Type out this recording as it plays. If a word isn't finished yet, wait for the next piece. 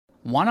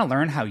Want to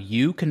learn how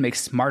you can make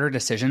smarter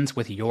decisions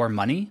with your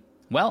money?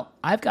 Well,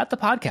 I've got the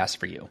podcast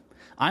for you.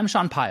 I'm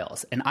Sean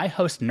Pyles, and I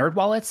host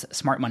NerdWallet's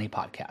Smart Money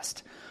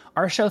Podcast.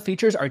 Our show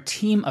features our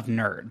team of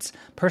nerds,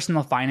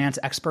 personal finance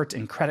experts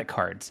in credit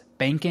cards,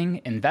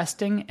 banking,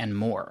 investing, and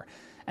more.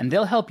 And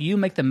they'll help you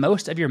make the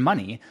most of your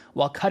money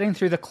while cutting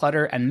through the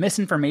clutter and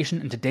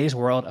misinformation in today's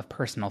world of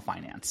personal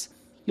finance.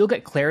 You'll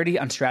get clarity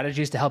on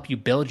strategies to help you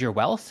build your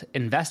wealth,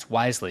 invest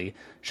wisely,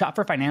 shop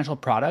for financial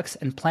products,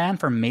 and plan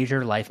for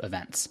major life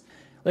events.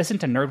 Listen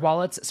to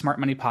NerdWallet's Smart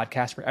Money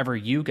Podcast wherever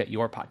you get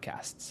your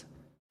podcasts.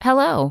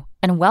 Hello,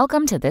 and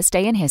welcome to This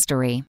Day in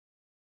History.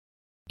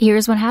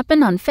 Here's what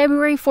happened on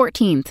February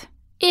 14th.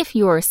 If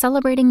you're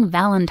celebrating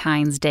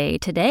Valentine's Day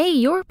today,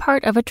 you're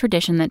part of a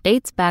tradition that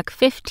dates back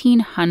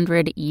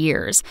 1,500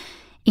 years.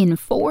 In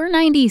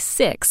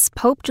 496,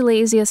 Pope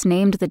Gelasius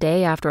named the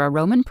day after a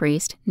Roman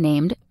priest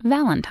named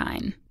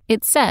Valentine.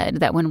 It's said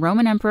that when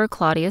Roman Emperor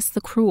Claudius the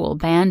Cruel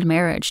banned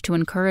marriage to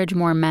encourage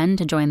more men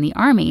to join the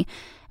army,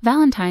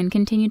 Valentine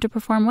continued to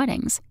perform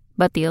weddings.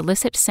 But the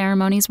illicit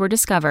ceremonies were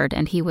discovered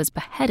and he was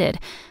beheaded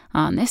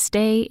on this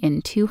day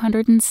in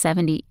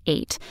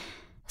 278.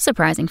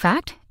 Surprising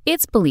fact,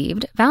 it's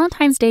believed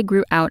Valentine's Day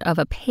grew out of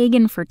a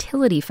pagan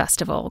fertility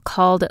festival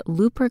called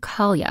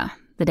Lupercalia.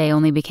 The day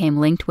only became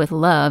linked with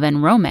love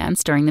and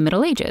romance during the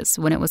Middle Ages,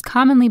 when it was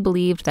commonly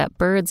believed that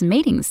birds'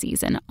 mating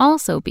season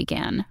also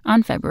began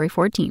on February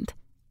 14th.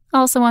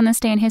 Also on this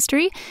day in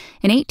history,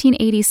 in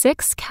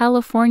 1886,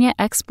 California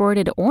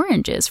exported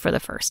oranges for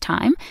the first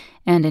time,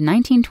 and in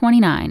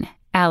 1929,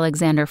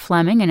 Alexander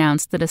Fleming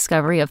announced the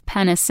discovery of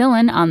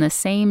penicillin. On the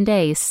same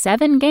day,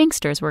 7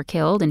 gangsters were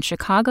killed in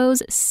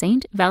Chicago's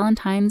St.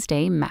 Valentine's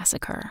Day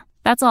Massacre.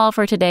 That's all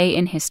for today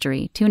in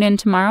history. Tune in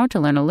tomorrow to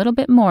learn a little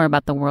bit more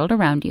about the world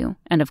around you.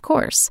 And of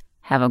course,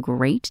 have a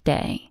great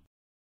day.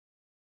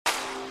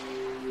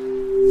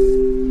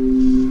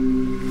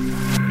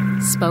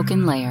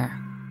 Spoken Layer.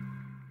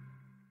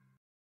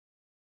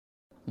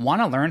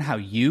 Want to learn how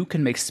you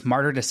can make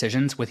smarter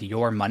decisions with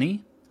your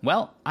money?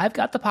 Well, I've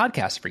got the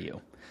podcast for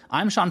you.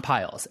 I'm Sean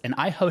Pyles, and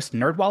I host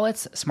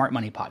NerdWallet's Smart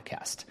Money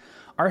Podcast.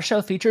 Our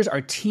show features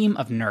our team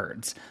of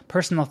nerds,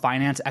 personal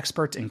finance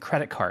experts in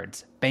credit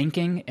cards,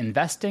 banking,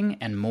 investing,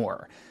 and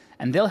more.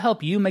 And they'll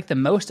help you make the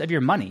most of your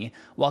money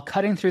while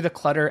cutting through the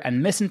clutter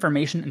and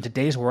misinformation in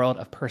today's world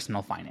of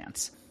personal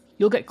finance.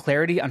 You'll get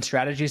clarity on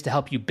strategies to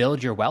help you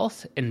build your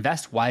wealth,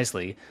 invest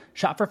wisely,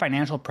 shop for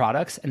financial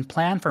products, and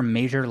plan for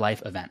major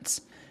life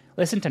events.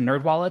 Listen to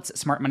NerdWallet's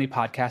Smart Money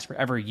Podcast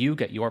wherever you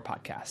get your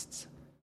podcasts.